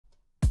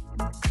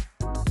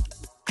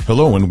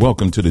Hello and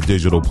welcome to the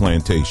Digital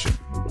Plantation,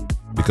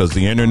 because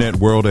the internet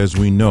world, as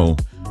we know,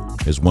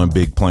 is one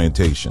big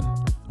plantation.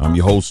 I'm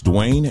your host,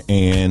 Dwayne,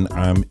 and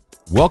I'm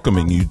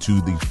welcoming you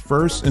to the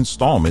first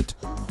installment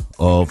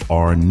of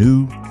our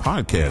new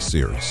podcast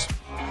series.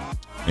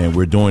 And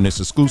we're doing this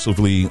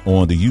exclusively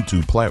on the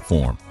YouTube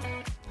platform.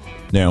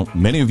 Now,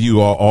 many of you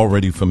are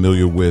already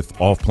familiar with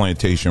Off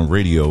Plantation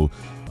Radio.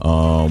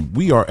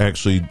 We are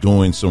actually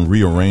doing some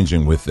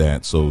rearranging with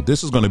that. So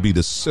this is going to be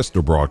the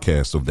sister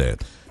broadcast of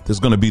that. This is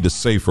going to be the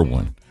safer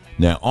one.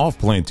 Now, Off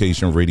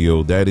Plantation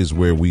Radio, that is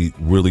where we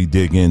really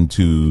dig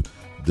into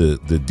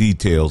the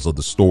details of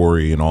the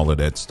story and all of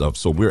that stuff.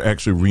 So we're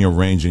actually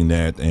rearranging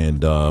that,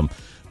 and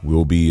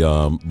we'll be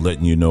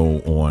letting you know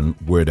on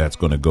where that's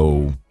going to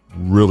go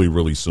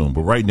really soon.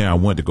 But right now I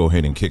wanted to go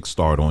ahead and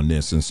kickstart on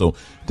this. And so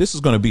this is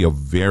going to be a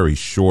very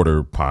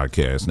shorter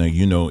podcast. Now,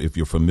 you know, if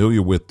you're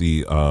familiar with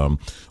the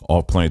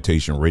Off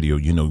Plantation Radio,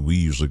 you know, we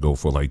usually go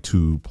for like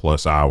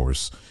 2+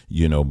 hours,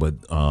 you know, but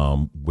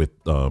with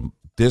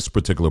this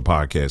particular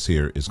podcast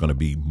here is going to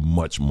be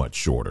much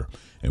shorter.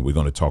 And we're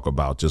going to talk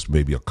about just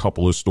maybe a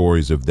couple of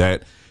stories. If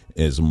that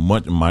is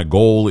much, my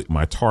goal,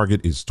 my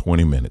target is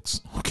 20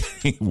 minutes.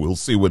 Okay, we'll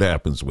see what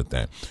happens with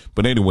that.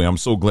 But anyway, I'm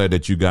so glad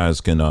that you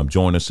guys can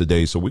join us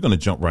today. So we're going to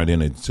jump right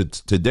in. And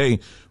today,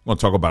 we're going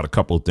to talk about a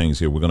couple of things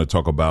here. We're going to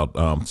talk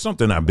about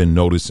something I've been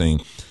noticing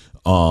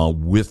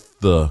with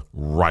the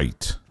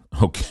right.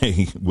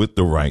 Okay, with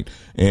the right.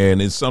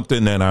 And it's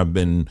something that I've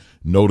been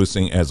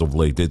noticing as of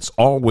late. It's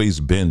always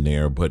been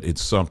there, but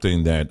it's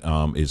something that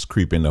is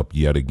creeping up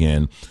yet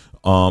again.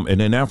 And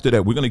then after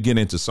that, we're going to get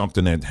into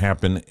something that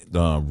happened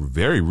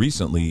very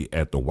recently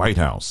at the White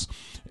House.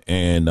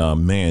 And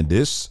man,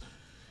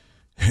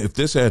 if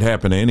this had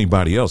happened to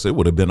anybody else, it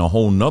would have been a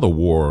whole nother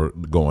war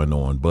going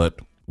on. But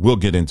we'll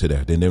get into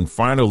that. And then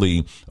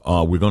finally,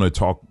 we're going to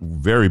talk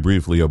very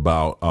briefly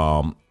about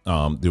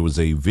there was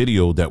a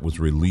video that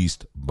was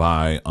released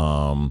by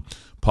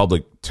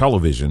public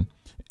television,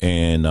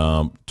 and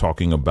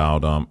talking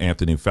about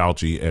Anthony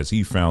Fauci as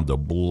he found the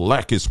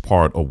blackest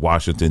part of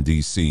Washington,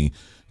 D.C.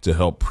 to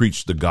help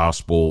preach the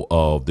gospel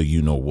of the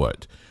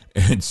you-know-what.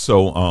 And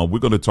so we're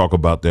going to talk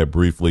about that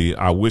briefly.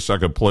 I wish I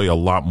could play a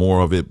lot more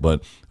of it,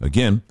 but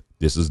again,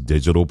 this is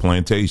Digital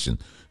Plantation.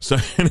 So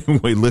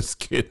anyway,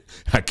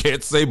 I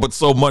can't say but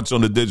so much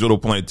on the Digital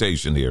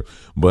Plantation here.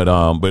 But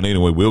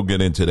anyway, we'll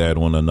get into that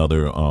on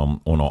another,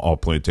 on our All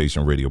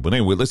Plantation Radio. But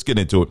anyway, let's get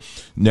into it.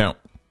 Now,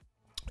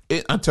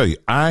 I tell you,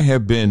 I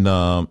have been,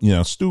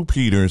 Stu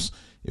Peters,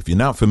 if you're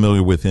not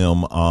familiar with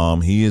him,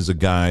 he is a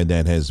guy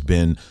that has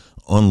been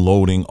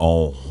unloading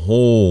a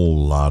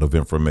whole lot of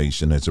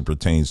information as it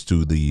pertains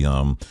to the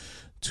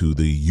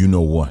you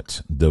know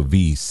what, the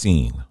V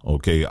scene.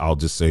 Okay, I'll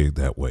just say it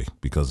that way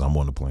because I'm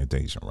on the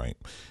plantation, right?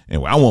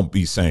 Anyway, I won't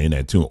be saying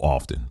that too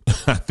often.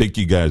 I think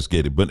you guys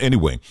get it. But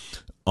anyway,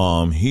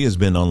 he has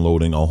been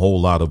unloading a whole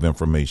lot of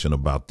information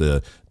about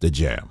the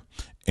jab,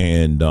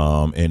 and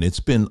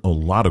it's been a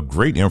lot of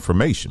great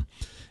information.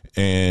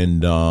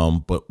 And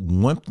but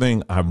one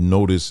thing I've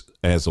noticed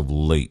as of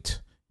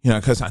late, you know,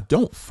 because I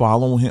don't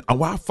follow him.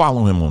 Well, I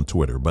follow him on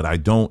Twitter, but I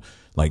don't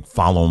like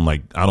follow him.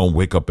 Like, I don't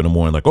wake up in the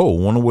morning like, oh,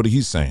 I wonder what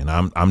he's saying.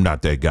 I'm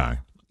not that guy,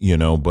 you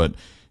know, but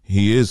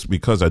he is,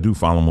 because I do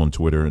follow him on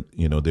Twitter.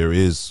 You know, there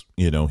is,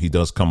 you know, he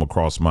does come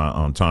across my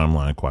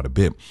timeline quite a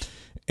bit.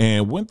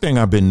 And one thing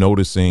I've been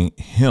noticing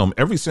him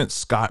ever since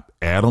Scott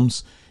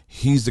Adams,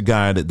 he's the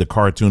guy, that the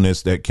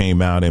cartoonist that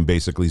came out and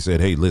basically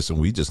said, hey, listen,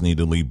 we just need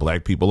to leave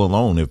black people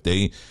alone. If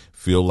they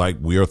feel like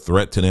we're a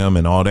threat to them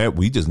and all that,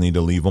 we just need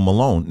to leave them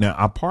alone. Now,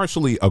 I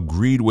partially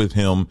agreed with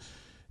him.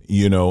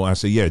 You know, I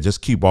said, yeah,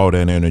 just keep all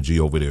that energy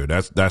over there.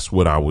 That's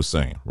what I was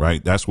saying,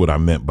 right? That's what I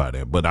meant by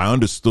that. But I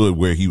understood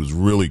where he was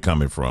really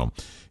coming from,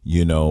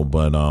 you know,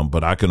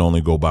 but I can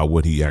only go by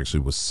what he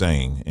actually was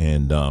saying.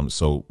 And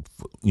so,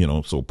 you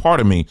know, so part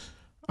of me,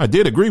 I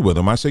did agree with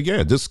him. I said,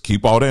 yeah, just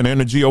keep all that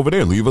energy over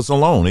there. Leave us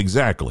alone.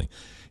 Exactly.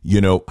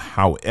 You know,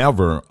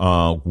 however,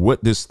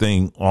 what this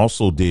thing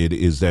also did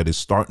is that it's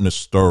starting to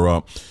stir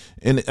up,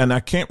 and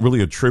I can't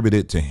really attribute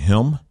it to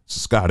him,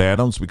 Scott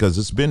Adams, because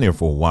it's been there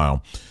for a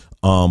while.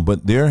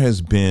 But there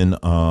has been,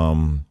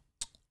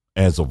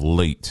 as of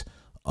late,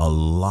 a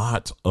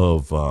lot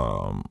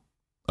of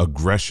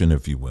aggression,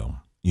 if you will,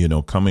 you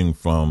know, coming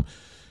from,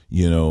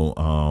 you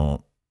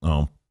know,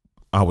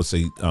 I would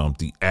say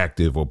the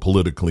active or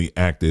politically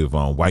active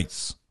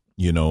whites,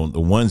 you know, the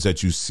ones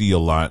that you see a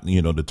lot,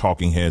 you know, the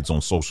talking heads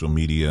on social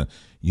media,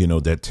 you know,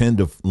 that tend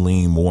to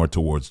lean more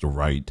towards the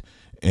right.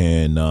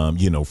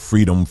 And, you know,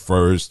 freedom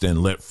first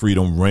and let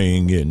freedom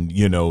ring. And,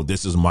 you know,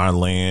 this is my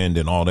land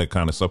and all that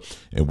kind of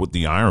stuff. And with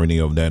the irony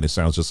of that, it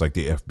sounds just like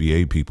the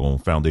FBA people,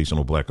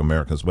 Foundational Black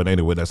Americans. But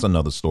anyway, that's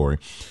another story.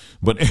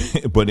 But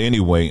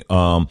anyway,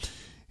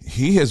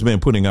 he has been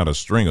putting out a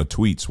string of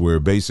tweets where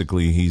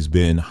basically he's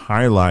been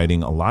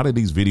highlighting a lot of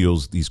these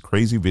videos, these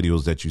crazy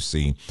videos that you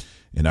see.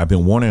 And I've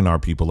been warning our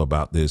people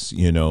about this,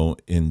 you know,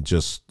 and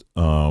just,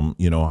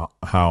 you know,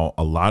 how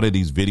a lot of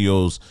these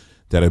videos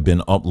that have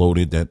been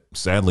uploaded that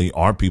sadly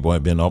our people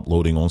have been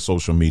uploading on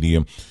social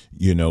media,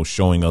 you know,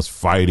 showing us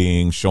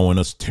fighting, showing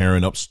us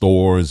tearing up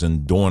stores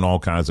and doing all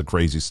kinds of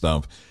crazy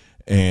stuff.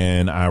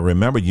 And I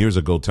remember years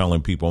ago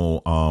telling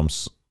people,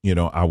 you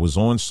know, I was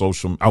on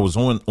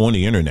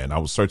the internet. I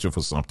was searching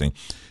for something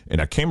and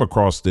I came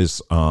across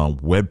this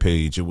web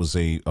page. It was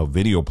a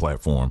video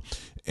platform.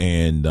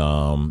 And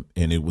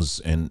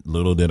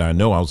little did I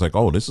know, I was like,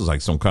 oh, this is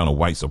like some kind of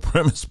white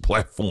supremacist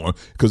platform,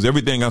 because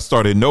everything I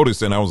started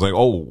noticing, I was like,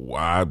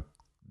 oh,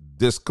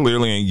 this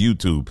clearly ain't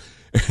YouTube.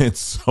 And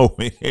so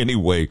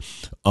anyway,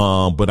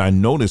 but I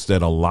noticed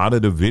that a lot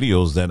of the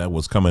videos that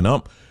was coming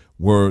up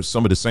were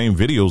some of the same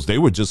videos. They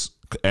were just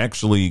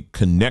actually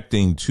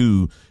connecting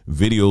to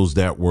videos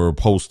that were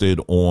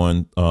posted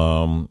on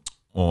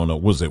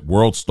was it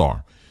World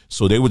Star?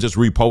 So they were just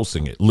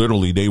reposting it.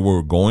 Literally, they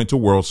were going to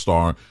World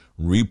Star,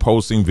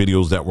 reposting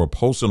videos that were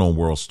posted on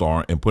World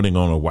Star and putting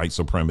on a white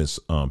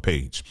supremacist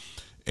page.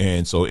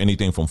 And so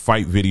anything from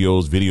fight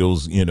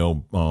videos, you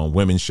know,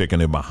 women shaking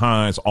their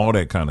behinds, all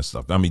that kind of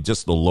stuff. I mean,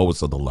 just the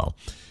lowest of the low.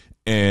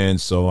 And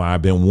so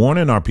I've been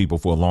warning our people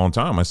for a long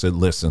time. I said,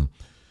 listen,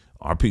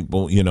 our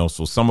people, you know,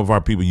 so some of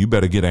our people, you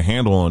better get a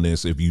handle on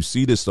this. If you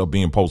see this stuff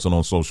being posted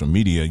on social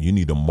media, you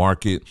need to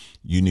mark it.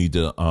 You need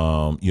to,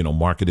 you know,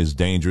 mark it as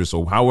dangerous,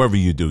 or however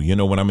you do, you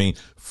know what I mean?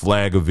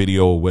 Flag a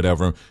video or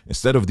whatever,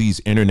 instead of these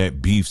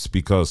internet beefs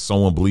because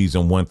someone believes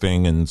in one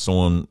thing and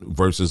someone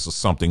versus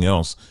something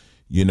else.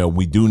 You know,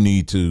 we do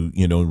need to,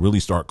 you know, really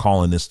start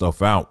calling this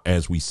stuff out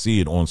as we see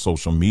it on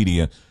social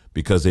media,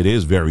 because it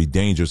is very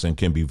dangerous and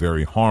can be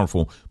very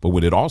harmful. But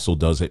what it also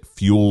does, it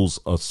fuels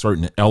a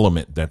certain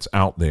element that's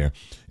out there.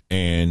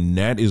 And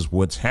that is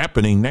what's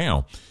happening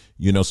now.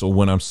 You know, so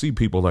when I see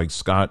people like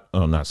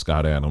not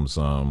Scott Adams,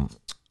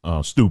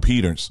 Stu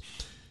Peters,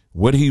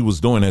 what he was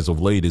doing as of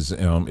late is,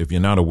 if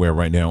you're not aware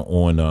right now,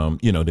 on,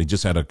 you know, they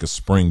just had a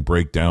spring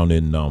breakdown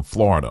in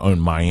Florida, in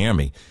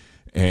Miami.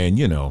 And,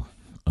 you know,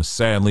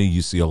 sadly,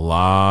 you see a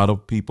lot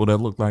of people that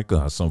look like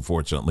us,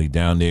 unfortunately,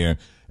 down there,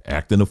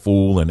 acting a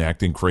fool and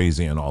acting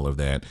crazy and all of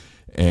that.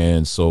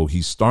 And so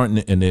he's starting,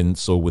 and then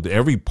so with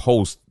every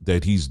post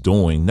that he's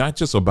doing, not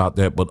just about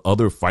that, but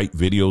other fight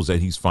videos that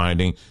he's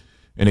finding.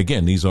 And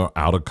again, these are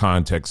out of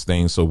context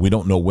things, so we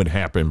don't know what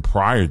happened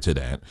prior to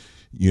that.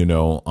 You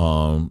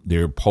know,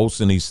 they're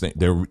posting these things.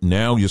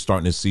 Now you're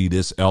starting to see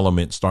this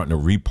element starting to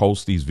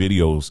repost these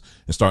videos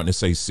and starting to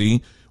say,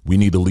 see, we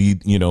need to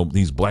lead, you know,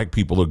 these black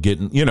people are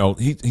getting, you know,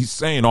 he's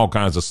saying all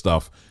kinds of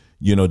stuff,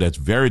 you know, that's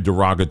very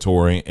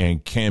derogatory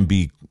and can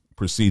be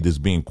perceived as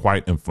being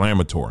quite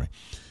inflammatory.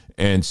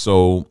 And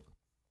so,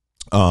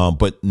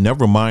 but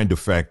never mind the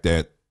fact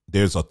that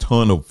there's a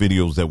ton of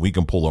videos that we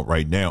can pull up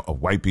right now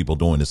of white people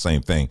doing the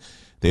same thing.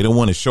 They don't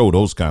want to show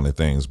those kind of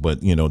things,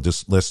 but, you know,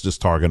 let's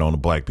just target on the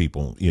black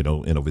people, you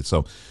know, in of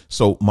itself.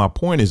 So my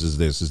point is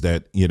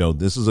that, you know,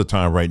 this is a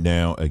time right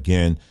now,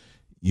 again,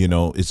 you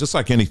know, it's just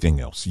like anything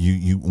else.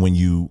 When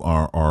you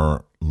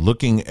are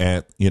looking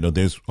at, you know,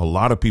 there's a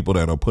lot of people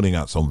that are putting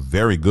out some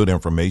very good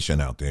information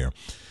out there.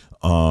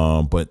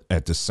 But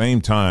at the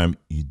same time,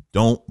 you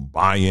don't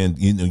buy in,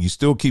 you know, you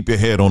still keep your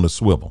head on the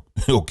swivel.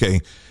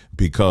 Okay.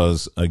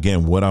 Because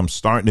again, what I'm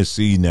starting to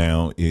see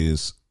now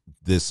is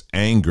this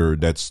anger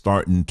that's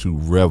starting to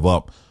rev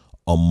up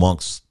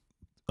amongst,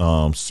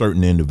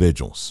 certain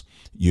individuals,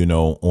 you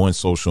know, on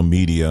social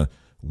media,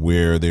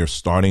 where they're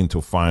starting to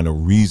find a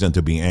reason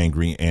to be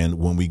angry. And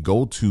when we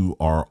go to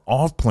our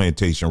off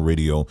plantation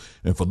radio,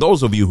 and for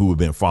those of you who have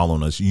been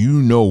following us, you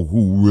know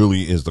who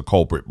really is the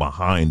culprit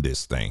behind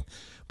this thing.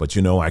 But,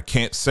 you know, I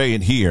can't say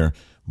it here,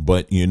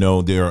 but, you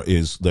know, there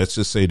is, let's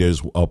just say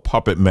there's a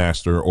puppet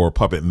master or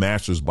puppet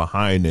masters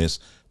behind this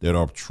that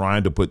are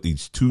trying to put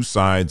these two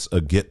sides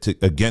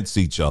against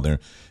each other.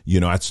 You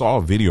know, I saw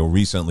a video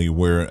recently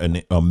where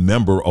a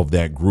member of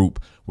that group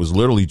was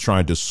literally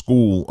trying to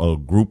school a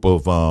group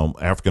of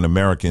African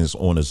Americans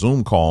on a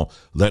Zoom call,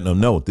 letting them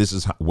know this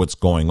is what's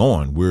going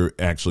on. We're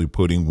actually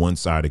putting one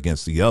side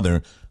against the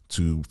other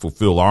to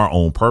fulfill our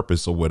own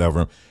purpose or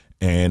whatever.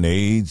 And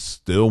they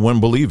still wouldn't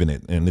believe in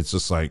it. And it's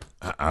just like,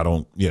 I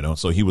don't, you know,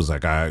 so he was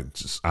like, I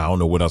don't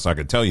know what else I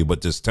could tell you,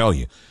 but just tell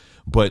you.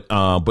 But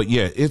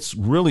yeah, it's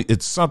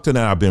something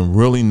that I've been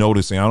really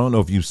noticing. I don't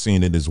know if you've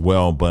seen it as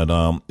well, but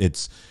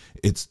it's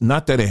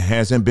not that it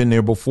hasn't been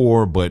there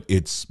before, but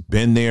it's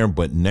been there.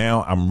 But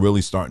now I'm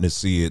really starting to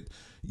see it,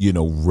 you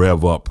know,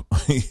 rev up,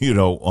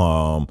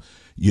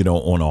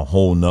 on a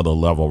whole nother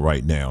level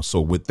right now.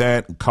 So with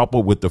that,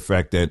 coupled with the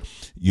fact that,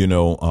 you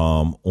know,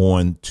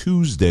 on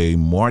Tuesday,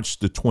 March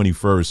the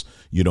 21st,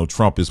 you know,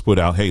 Trump has put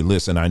out, hey,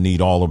 listen, I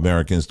need all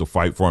Americans to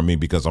fight for me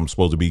because I'm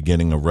supposed to be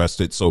getting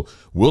arrested. So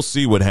we'll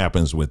see what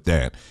happens with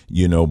that,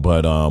 you know,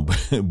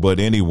 but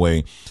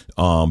anyway,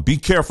 be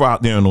careful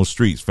out there in those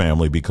streets,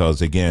 family,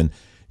 because again,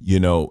 you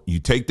know, you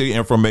take the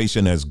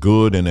information that's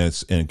good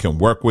and can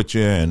work with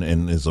you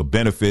and is a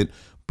benefit.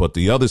 But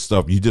the other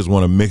stuff, you just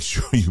want to make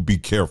sure you be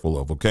careful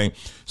of. OK,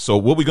 so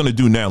what we're going to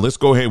do now, let's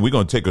go ahead. We're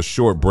going to take a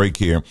short break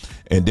here.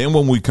 And then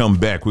when we come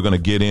back, we're going to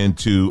get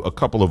into a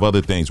couple of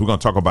other things. We're going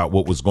to talk about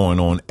what was going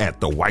on at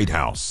the White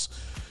House.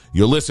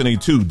 You're listening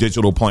to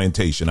Digital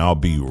Plantation. I'll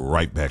be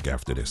right back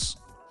after this.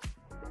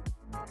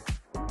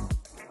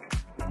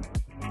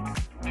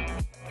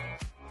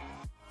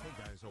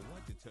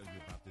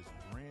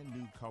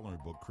 Coloring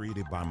book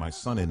created by my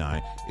son and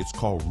I. It's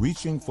called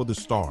Reaching for the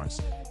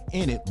Stars.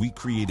 In it, we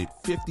created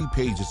 50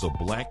 pages of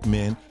black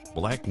men,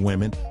 black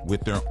women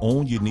with their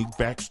own unique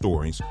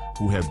backstories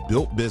who have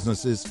built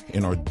businesses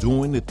and are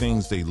doing the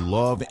things they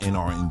love and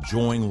are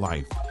enjoying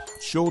life.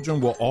 Children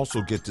will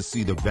also get to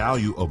see the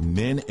value of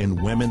men and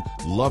women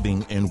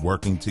loving and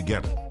working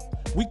together.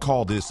 We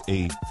call this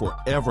a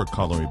forever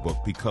coloring book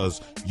because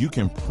you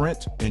can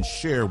print and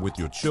share with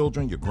your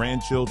children, your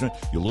grandchildren,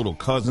 your little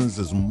cousins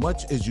as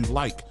much as you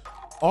like.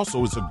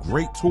 Also, it's a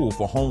great tool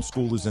for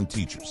homeschoolers and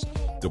teachers.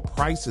 The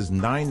price is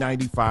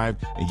 $9.95,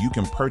 and you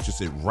can purchase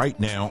it right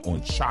now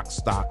on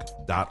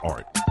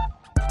chalkstock.art.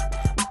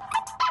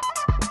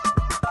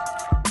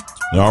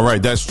 All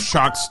right, that's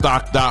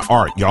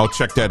chalkstock.art. Y'all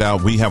check that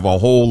out. We have a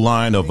whole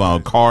line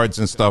of cards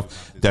and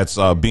stuff that's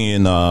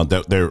being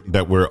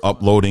that we're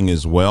uploading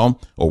as well,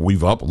 or we've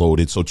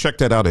uploaded. So check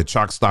that out at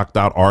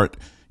chalkstock.art.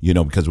 You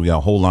know, because we got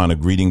a whole line of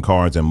greeting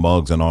cards and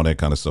mugs and all that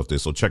kind of stuff there.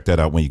 So check that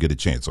out when you get a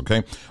chance, okay?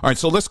 All right,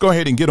 so let's go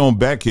ahead and get on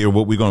back here,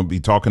 what we're going to be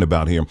talking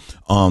about here.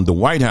 The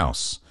White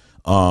House,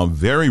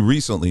 very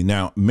recently.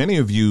 Now, many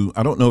of you,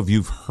 I don't know if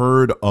you've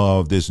heard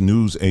of this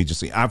news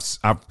agency. I've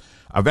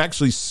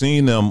actually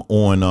seen them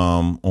on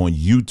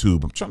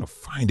YouTube. I'm trying to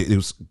find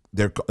it.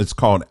 It's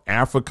called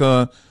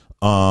Africa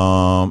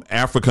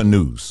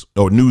News,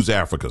 or News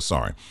Africa,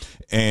 sorry.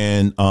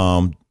 And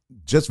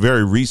just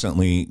very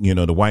recently, you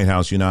know, the White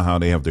House, you know how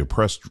they have their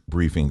press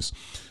briefings.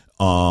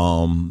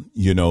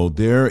 You know,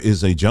 there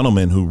is a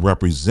gentleman who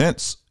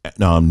represents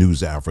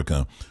News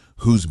Africa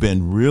who's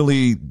been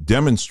really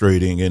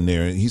demonstrating in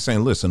there. He's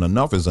saying, listen,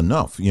 enough is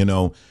enough, you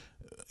know,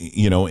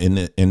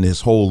 in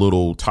this whole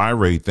little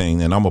tirade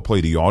thing. And I'm going to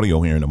play the audio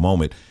here in a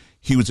moment.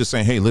 He was just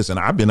saying, hey, listen,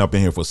 I've been up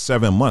in here for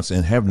 7 months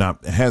and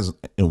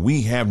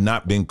we have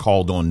not been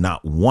called on,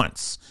 not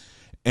once.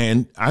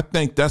 And I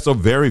think that's a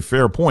very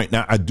fair point.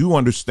 Now, I do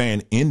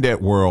understand in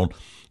that world,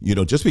 you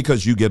know, just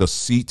because you get a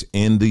seat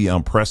in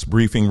the press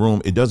briefing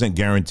room, it doesn't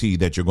guarantee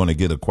that you're going to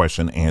get a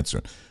question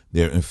answered.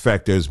 In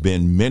fact, there's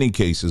been many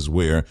cases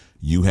where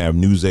you have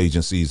news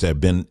agencies that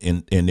have been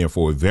in there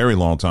for a very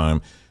long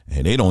time,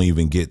 and they don't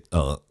even get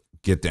to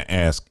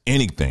ask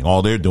anything.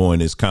 All they're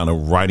doing is kind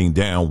of writing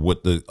down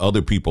what the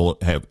other people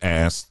have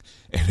asked,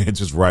 and they're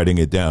just writing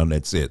it down.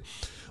 That's it.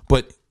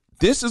 But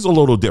this is a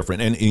little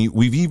different. And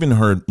we've even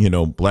heard, you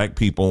know, black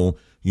people,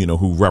 you know,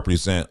 who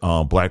represent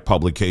black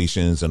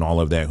publications and all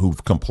of that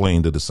who've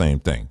complained of the same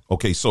thing.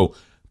 OK, so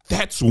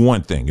that's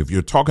one thing. If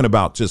you're talking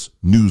about just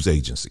news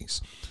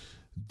agencies,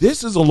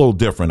 this is a little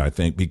different, I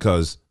think,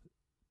 because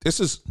this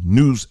is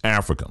News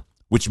Africa,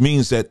 which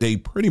means that they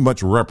pretty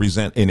much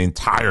represent an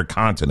entire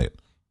continent.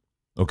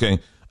 OK,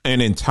 an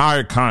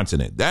entire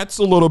continent. That's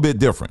a little bit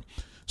different.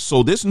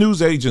 So this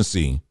news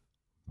agency,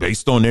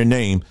 based on their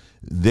name,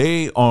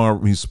 they are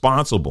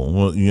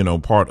responsible, you know,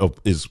 part of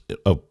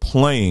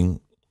playing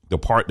the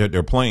part that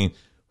they're playing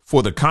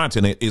for the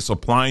continent is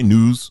supplying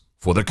news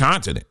for the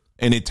continent,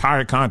 an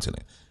entire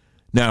continent.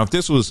 Now, if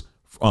this was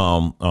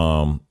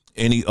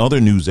any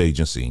other news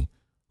agency,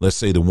 let's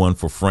say the one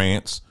for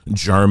France,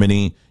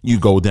 Germany, you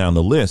go down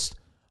the list,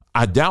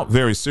 I doubt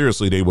very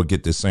seriously they would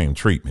get the same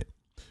treatment.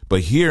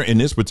 But here in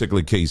this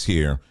particular case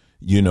here,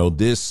 you know,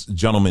 this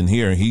gentleman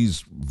here,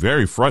 he's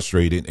very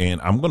frustrated,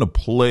 and I'm going to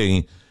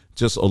play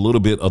just a little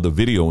bit of the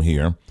video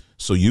here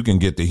so you can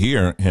get to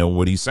hear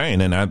what he's saying.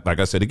 And like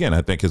I said, again,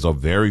 I think it's a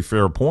very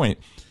fair point,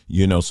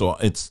 you know, so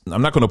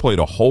I'm not going to play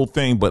the whole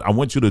thing, but I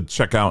want you to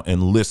check out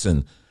and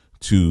listen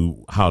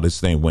to how this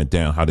thing went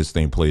down, how this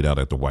thing played out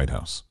at the White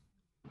House.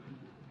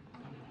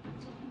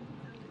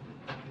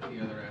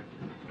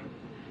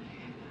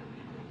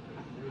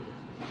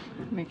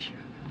 Make sure.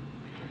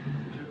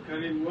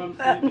 You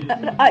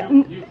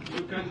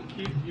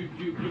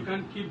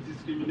can't keep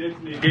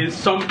discriminating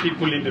against some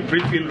people in the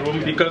briefing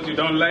room because you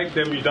don't like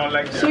them, you don't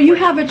like them. So you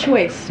have a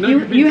choice. No,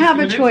 you have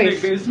a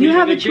choice. You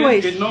have a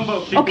choice. A number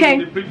of people okay. in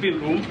the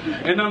briefing room,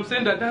 and I'm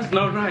saying that that's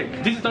not right.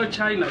 This is not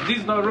China. This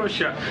is not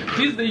Russia.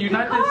 This is the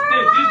United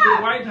States. This is the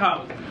White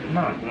House.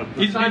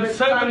 It's been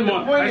 7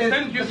 months. I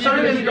sent you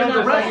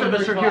the rest of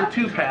us are here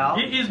too, pal.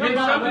 It's been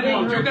 7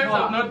 months. You guys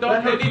have not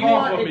done anything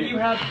for me. If you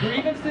have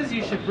grievances,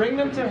 you should bring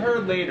them to her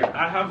later.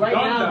 I have done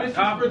that.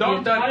 I've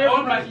done that.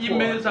 All my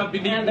emails have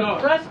been ignored. And the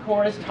press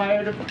corps is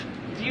tired of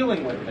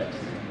dealing with this.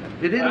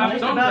 It isn't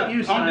about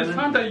you, Simon. I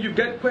understand that you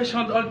get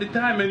questioned all the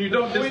time and you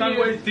don't understand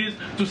what it is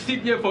to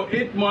sit here for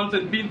 8 months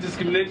and being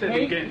discriminated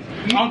against.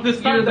 I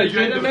understand that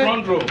you're in the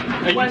front row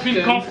and you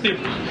feel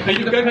comfortable and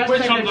you get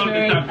questioned all the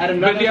time.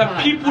 But there are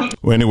people...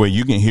 Well, anyway,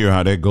 you can hear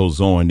how that goes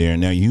on there.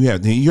 Now, you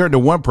heard the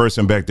one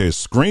person back there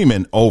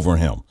screaming over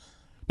him.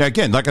 Now,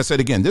 again, like I said,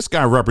 this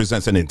guy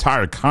represents an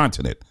entire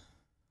continent.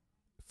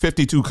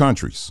 52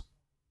 countries.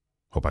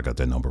 Hope I got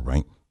that number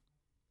right.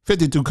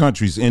 52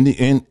 countries on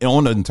the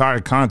entire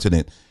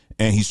continent.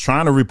 And he's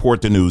trying to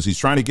report the news. He's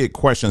trying to get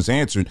questions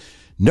answered.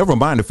 Never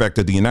mind the fact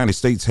that the United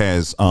States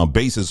has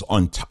bases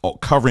on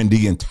covering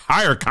the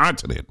entire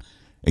continent.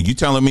 And you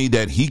telling me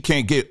that he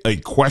can't get a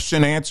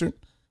question answered?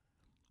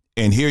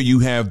 And here you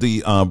have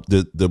the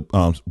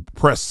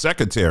press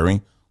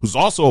secretary, who's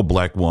also a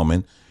black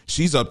woman.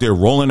 She's up there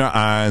rolling her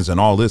eyes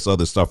and all this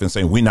other stuff and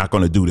saying, we're not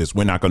going to do this.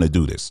 We're not going to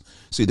do this.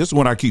 See, this is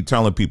what I keep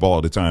telling people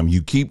all the time.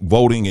 You keep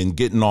voting and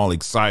getting all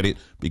excited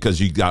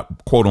because you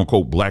got, quote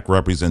unquote, black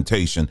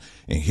representation.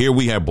 And here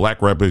we have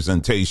black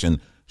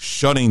representation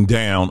shutting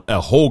down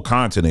a whole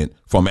continent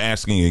from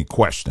asking a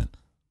question.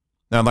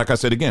 Now, like I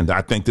said, again,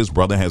 I think this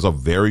brother has a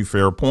very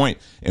fair point.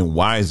 And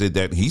why is it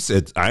that he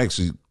said, I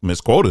actually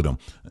misquoted him.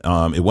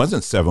 It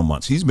wasn't 7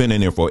 months. He's been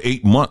in there for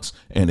 8 months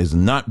and has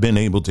not been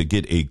able to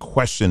get a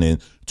question in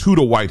to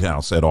the White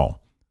House at all.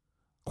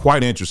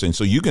 Quite interesting.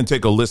 So you can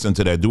take a listen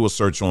to that, do a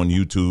search on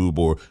YouTube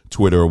or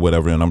Twitter or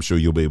whatever, and I'm sure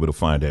you'll be able to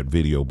find that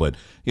video. But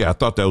yeah, I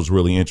thought that was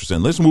really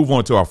interesting. Let's move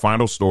on to our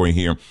final story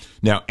here.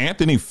 Now,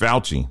 Anthony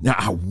Fauci. Now,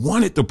 I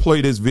wanted to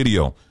play this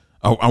video.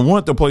 I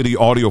wanted to play the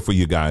audio for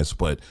you guys,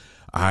 but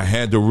I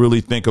had to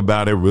really think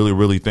about it,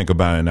 really think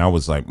about it. And I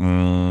was like,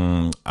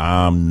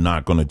 I'm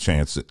not going to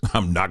chance it.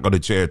 I'm not going to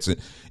chance it,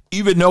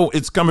 even though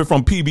it's coming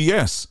from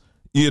PBS.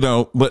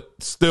 But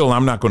still,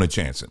 I'm not going to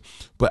chance it.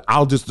 But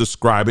I'll just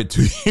describe it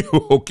to you.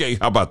 Okay,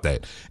 how about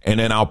that? And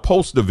then I'll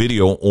post the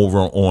video over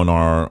on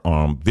our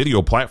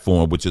video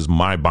platform, which is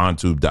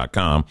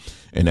mybondtube.com.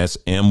 And that's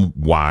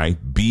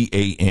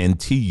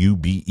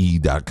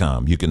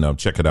mybantube.com. You can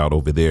check it out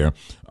over there.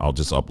 I'll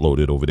just upload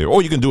it over there.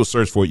 Or you can do a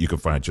search for it. You can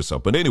find it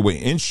yourself. But anyway,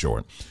 in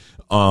short,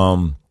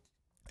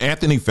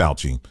 Anthony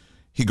Fauci.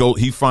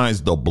 He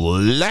finds the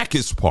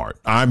blackest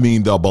part,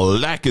 the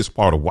blackest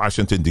part of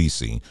Washington,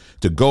 D.C.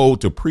 to go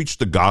to preach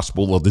the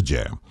gospel of the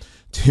jab.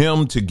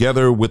 Him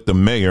together with the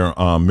mayor,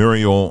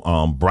 Muriel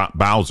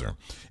Bowser.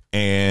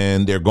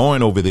 And they're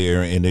going over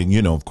there. And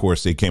then, of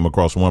course, they came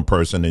across one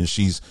person and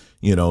she's,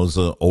 is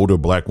an older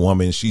black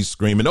woman. She's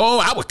screaming, "Oh,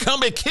 I would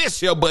come and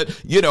kiss you, but,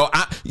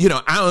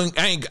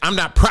 I'm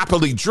not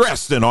properly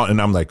dressed." And all.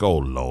 And I'm like, oh,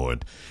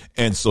 Lord.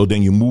 And so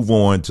then you move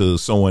on to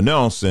someone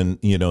else and,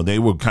 they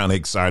were kind of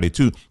excited,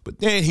 too. But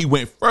then he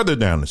went further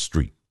down the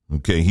street.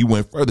 OK, he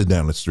went further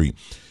down the street.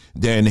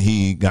 Then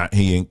he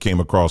came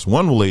across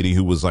one lady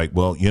who was like,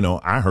 well,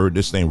 I heard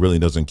this thing really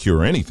doesn't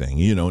cure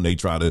anything. And they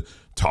try to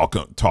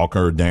talk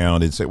her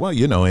down and say, well,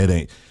 it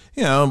ain't.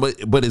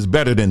 But it's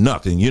better than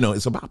nothing.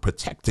 It's about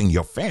protecting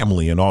your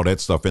family and all that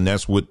stuff. And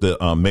that's what the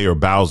Mayor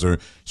Bowser,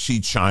 she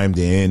chimed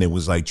in and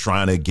was like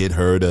trying to get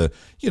her to,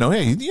 hey,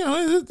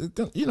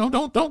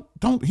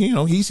 don't,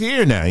 he's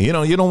here now. You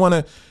don't want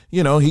to,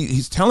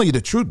 he's telling you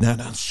the truth now.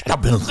 Now shut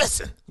up and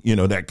listen,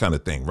 that kind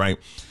of thing. Right.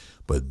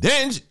 But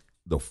then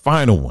the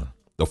final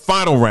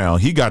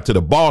round, he got to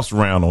the boss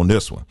round on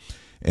this one.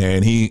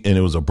 And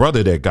it was a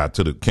brother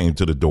that came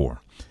to the door.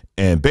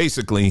 And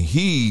basically,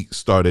 he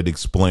started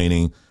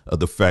explaining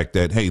the fact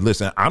that, hey,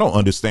 listen, I don't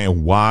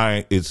understand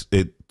why it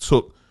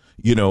took,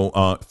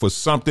 for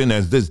something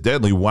that's this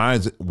deadly. Why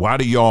do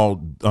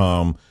y'all?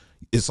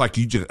 It's like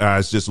you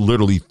guys just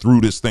literally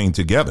threw this thing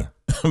together.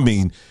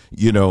 And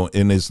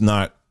it's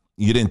not.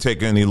 You didn't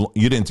take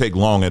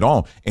long at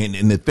all.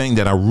 And the thing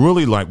that I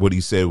really like what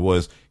he said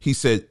was, he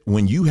said,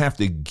 when you have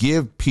to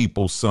give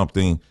people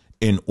something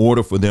in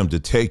order for them to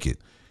take it,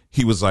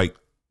 he was like,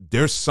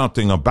 there's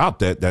something about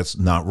that's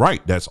not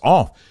right. That's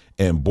off.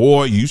 And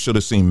boy, you should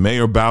have seen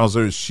Mayor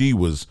Bowser. She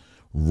was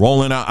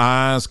rolling her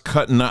eyes,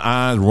 cutting her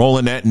eyes,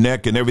 rolling that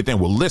neck and everything.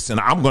 Well, listen,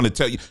 I'm going to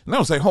tell you. And I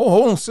was like,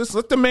 hold on, sis,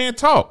 let the man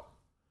talk.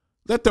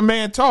 Let the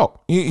man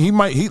talk. He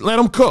let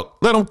him cook.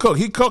 Let him cook.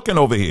 He cooking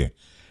over here.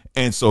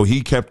 And so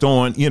he kept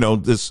on, telling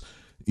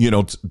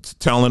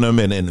him,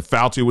 and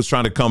Fauci was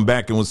trying to come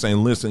back and was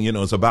saying, listen,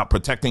 it's about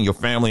protecting your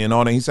family and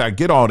all that. He said, I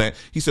get all that.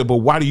 He said, but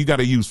why do you got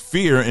to use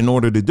fear in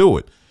order to do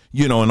it?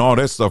 And all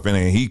that stuff. And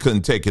he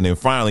couldn't take it. And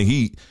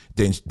finally,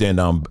 then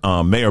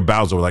Mayor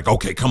Bowser was like,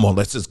 okay, come on,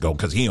 let's just go.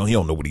 Cause he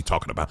don't know what he's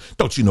talking about.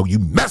 Don't you know you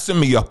messing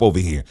me up over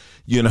here,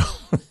 and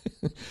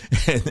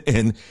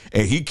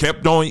he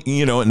kept on,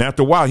 and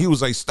after a while he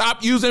was like,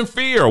 stop using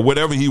fear or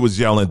whatever he was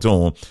yelling to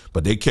him.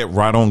 But they kept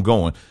right on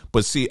going.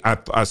 But see,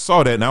 I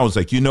saw that and I was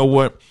like, you know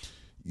what?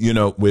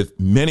 With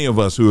many of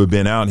us who have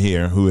been out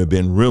here, who have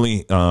been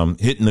really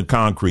hitting the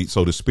concrete,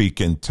 so to speak,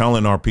 and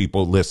telling our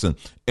people, listen,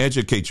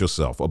 educate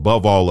yourself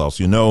above all else.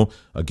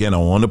 Again,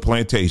 I'm on the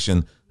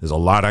plantation. There's a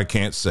lot I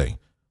can't say,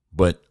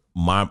 but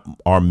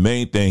our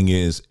main thing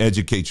is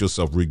educate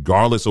yourself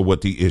regardless of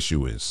what the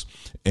issue is.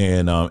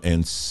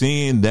 And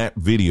seeing that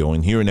video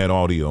and hearing that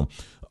audio,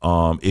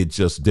 it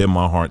just did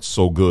my heart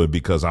so good,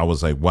 because I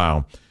was like,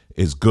 wow,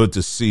 it's good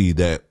to see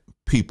that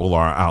people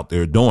are out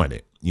there doing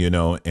it.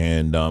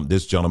 And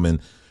this gentleman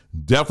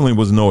definitely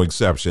was no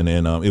exception.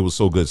 And it was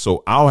so good.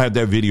 So I'll have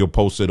that video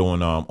posted on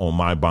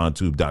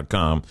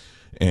mybondtube.com.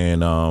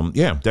 And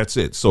yeah, that's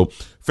it. So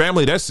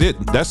family, that's it.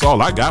 That's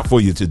all I got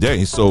for you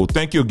today. So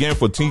thank you again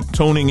for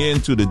tuning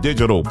in to the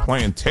Digital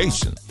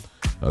Plantation.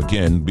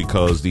 Again,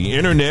 because the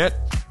internet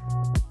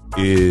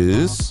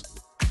is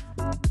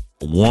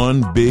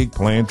one big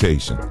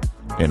plantation.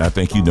 And I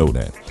think you know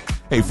that.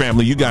 Hey,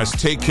 family, you guys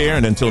take care,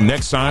 and until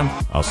next time,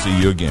 I'll see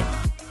you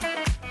again.